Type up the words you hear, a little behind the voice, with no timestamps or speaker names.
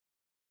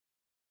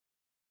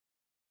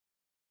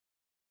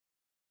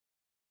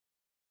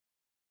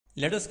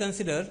Let us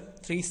consider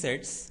three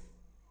sets.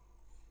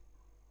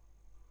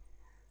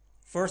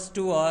 First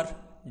two are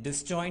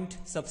disjoint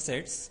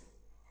subsets.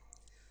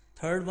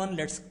 Third one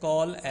let's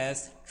call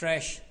as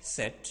trash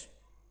set.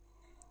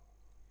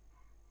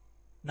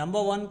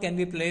 Number one can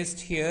be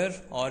placed here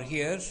or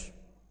here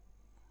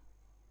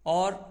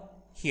or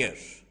here.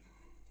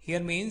 Here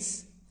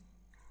means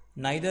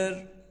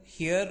neither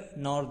here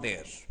nor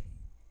there.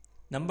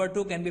 Number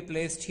two can be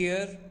placed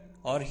here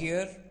or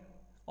here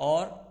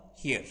or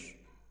here.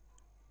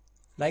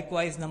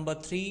 Likewise number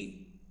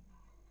 3,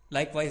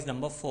 likewise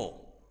number 4.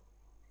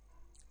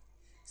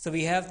 So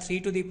we have 3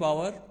 to the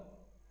power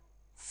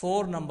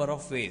 4 number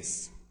of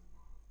ways.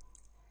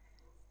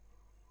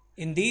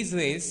 In these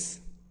ways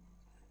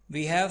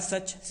we have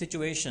such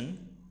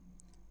situation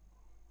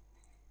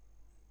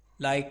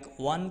like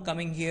 1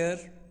 coming here,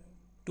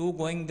 2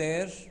 going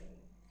there,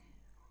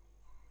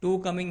 2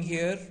 coming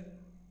here,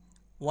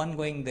 1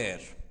 going there.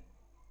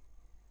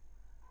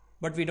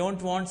 But we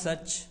don't want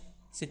such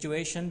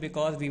situation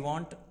because we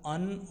want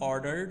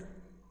unordered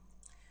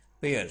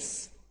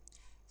pairs.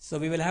 So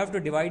we will have to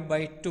divide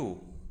by 2.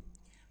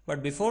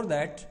 But before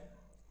that,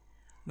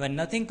 when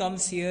nothing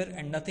comes here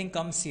and nothing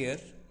comes here,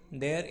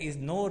 there is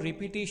no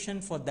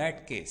repetition for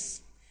that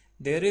case.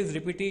 There is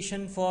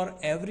repetition for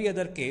every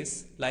other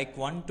case like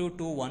 1, 2,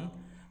 2, 1,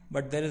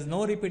 but there is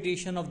no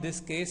repetition of this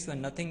case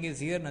when nothing is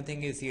here,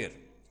 nothing is here.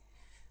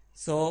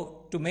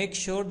 So to make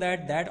sure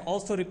that that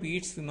also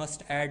repeats, we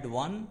must add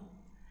 1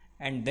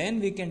 and then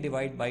we can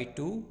divide by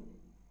 2.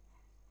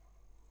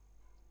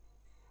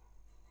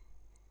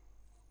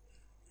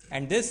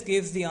 And this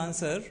gives the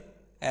answer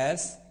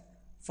as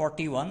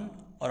 41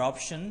 or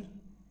option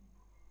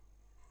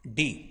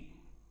D.